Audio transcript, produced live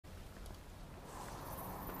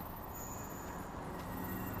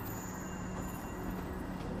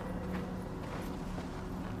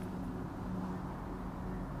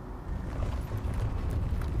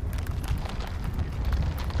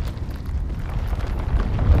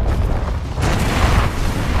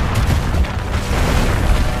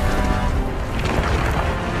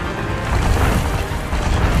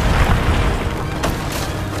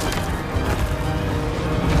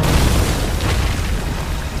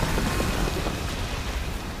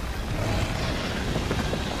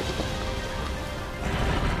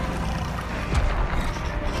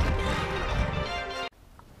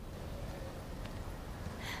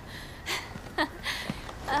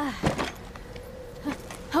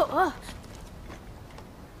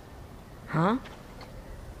Huh?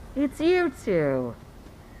 It's you two.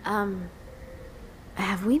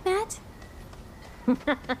 Have we met?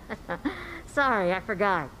 Sorry, I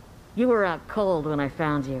forgot. You were out cold when I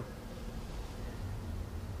found you.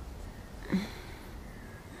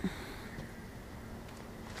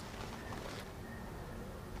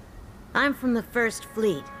 I'm from the First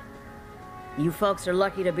Fleet. You folks are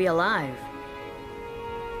lucky to be alive.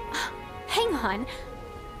 Hang on.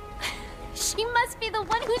 She must be the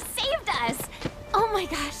one who saved us! Oh my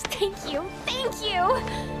gosh, thank you! Thank you!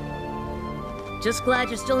 Just glad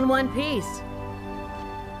you're still in one piece.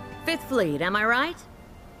 Fifth Fleet, am I right?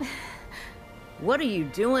 What are you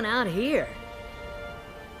doing out here?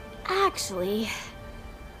 Actually...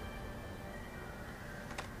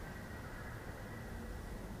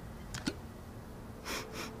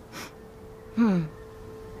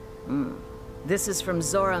 This is from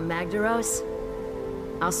Zora Magdaros?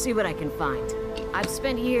 I'll see what I can find. I've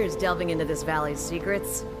spent years delving into this valley's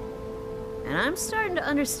secrets, and I'm starting to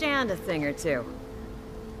understand a thing or two.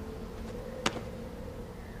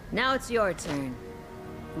 Now it's your turn.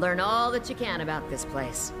 Learn all that you can about this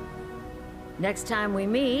place. Next time we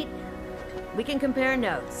meet, we can compare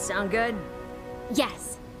notes. Sound good?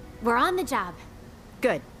 Yes. We're on the job.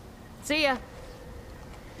 Good. See ya.